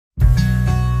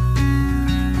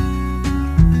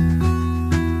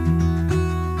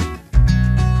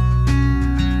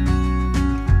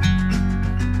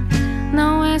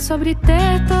sobre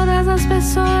ter todas as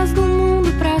pessoas do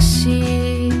mundo pra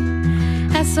ti.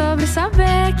 É sobre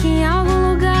saber que em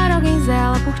algum lugar alguém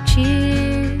zela por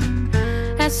ti.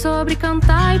 É sobre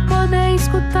cantar e poder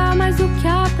escutar mais do que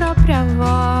a própria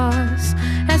voz.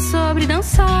 É sobre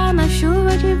dançar na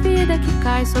chuva de vida que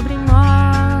cai sobre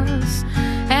nós.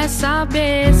 É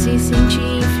saber se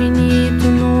sentir infinito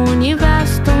no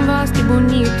universo tão vasto e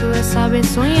bonito. É saber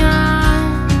sonhar.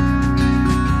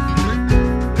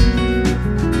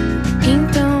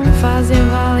 Então fazer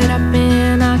valer a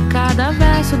pena cada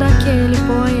verso daquele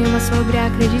poema sobre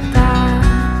acreditar.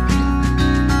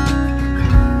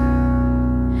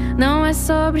 Não é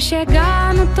sobre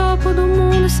chegar no topo do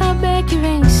mundo e saber que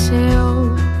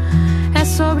venceu. É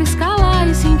sobre escalar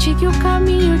e sentir que o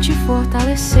caminho te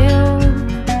fortaleceu.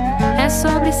 É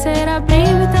sobre ser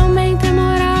abrigo e também ter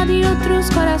morado em outros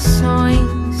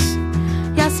corações.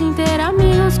 E assim ter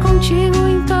amigos contigo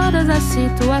em todas as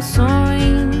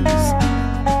situações.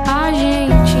 A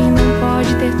gente não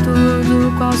pode ter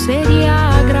tudo. Qual seria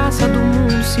a graça do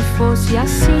mundo se fosse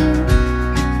assim?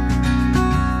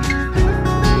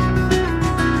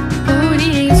 Por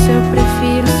isso eu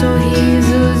prefiro os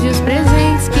sorrisos e os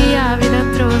presentes que a vida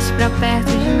trouxe pra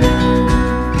perto de mim.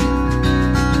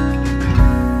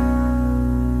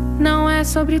 Não é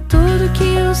sobre tudo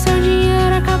que o seu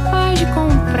dinheiro é capaz de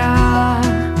comprar,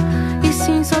 e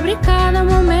sim sobre cada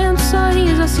momento,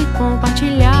 sorriso a se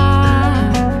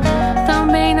compartilhar.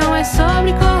 Também não é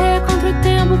sobre correr contra o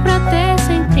tempo pra ter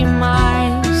sempre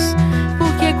mais,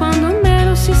 porque quando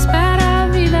menos se espera a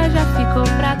vida já ficou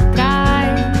pra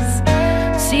trás.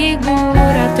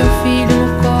 Segura teu filho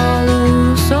no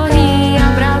colo, sorri,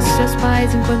 abraça seus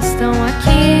pais enquanto estão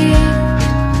aqui.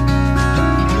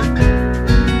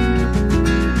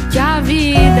 Que a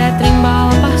vida é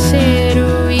trem-bala,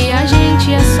 parceiro, e a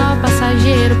gente é só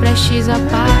passageiro, prestes a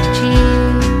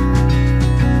partir.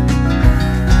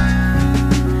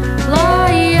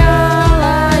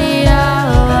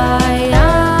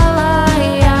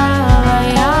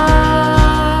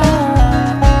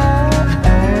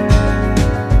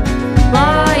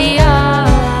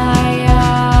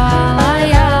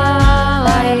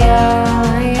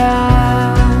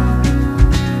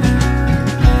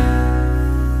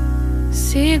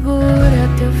 Segura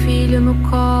teu filho no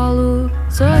colo,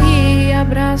 sorri e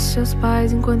abraça seus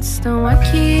pais enquanto estão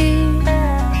aqui.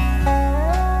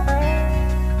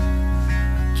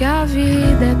 Que a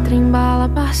vida é trem-bala,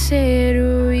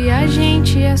 parceiro, e a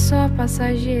gente é só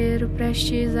passageiro,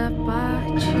 prestes a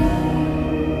partir.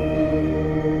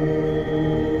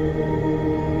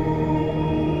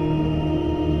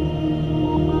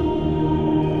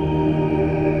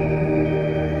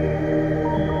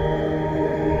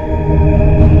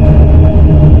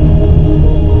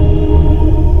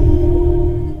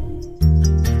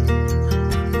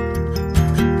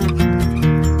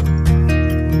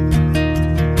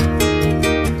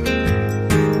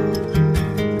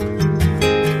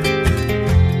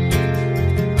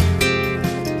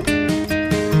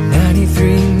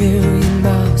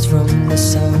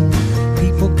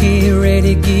 Get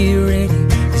ready,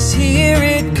 'cause here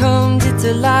it comes, it's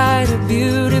a light, a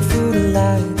beautiful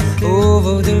light,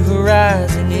 over the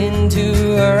horizon, into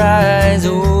her eyes.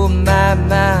 Oh my,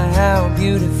 how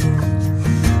beautiful.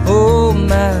 Oh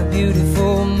my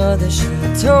beautiful mother, she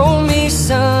told me,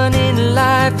 son, in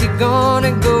life you're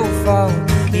gonna go far.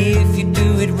 If you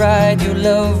do it right, you'll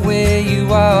love where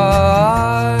you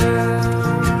are.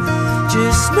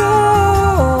 Just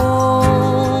know,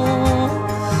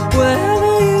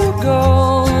 wherever you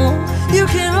go, you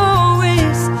can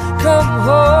always come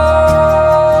home.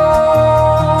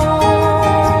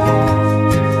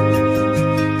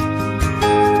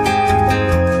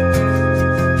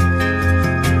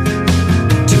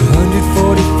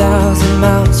 240,000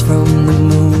 miles from the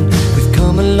moon, we've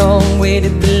come a long way to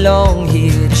belong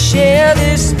here, to share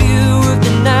this view of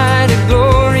the night, a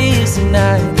glorious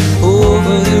night.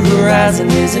 Over the horizon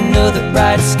is another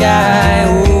bright sky.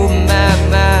 Oh my,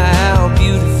 how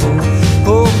beautiful.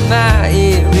 Oh my,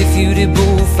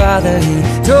 irrefutable father, he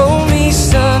told me,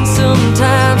 son,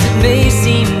 sometimes it may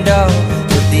seem dark,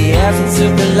 but the absence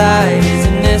of the light is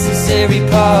a necessary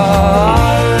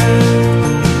part.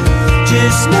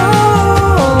 Just know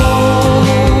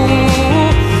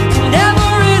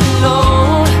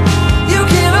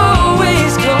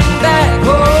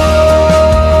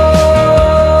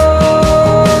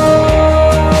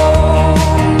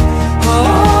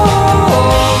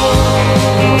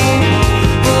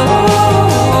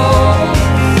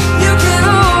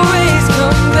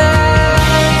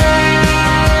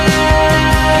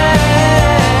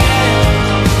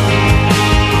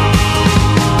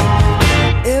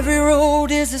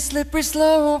slippery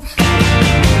slope.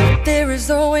 There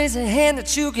is always a hand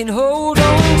that you can hold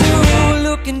on to.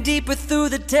 Looking deeper through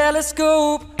the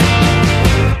telescope,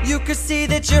 you could see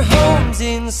that your home's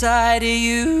inside of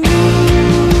you.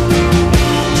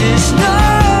 Just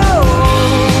know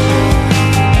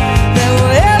that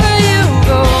wherever you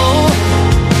go,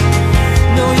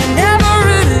 no, you're never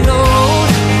alone.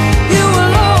 You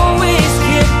will always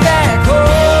get back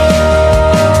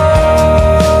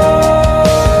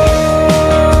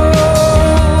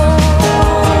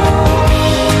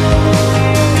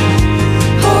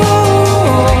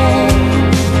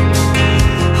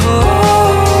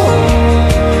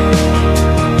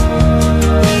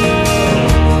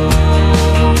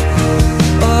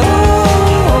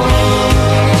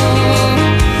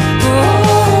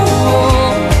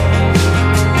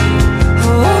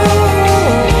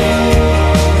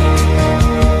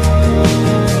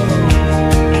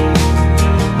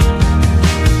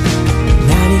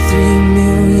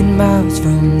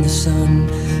from the sun.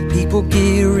 People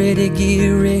get ready,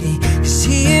 'cause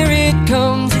here it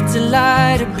comes. It's a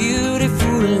light, a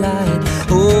beautiful light,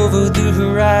 over the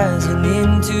horizon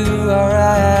into our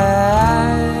eyes.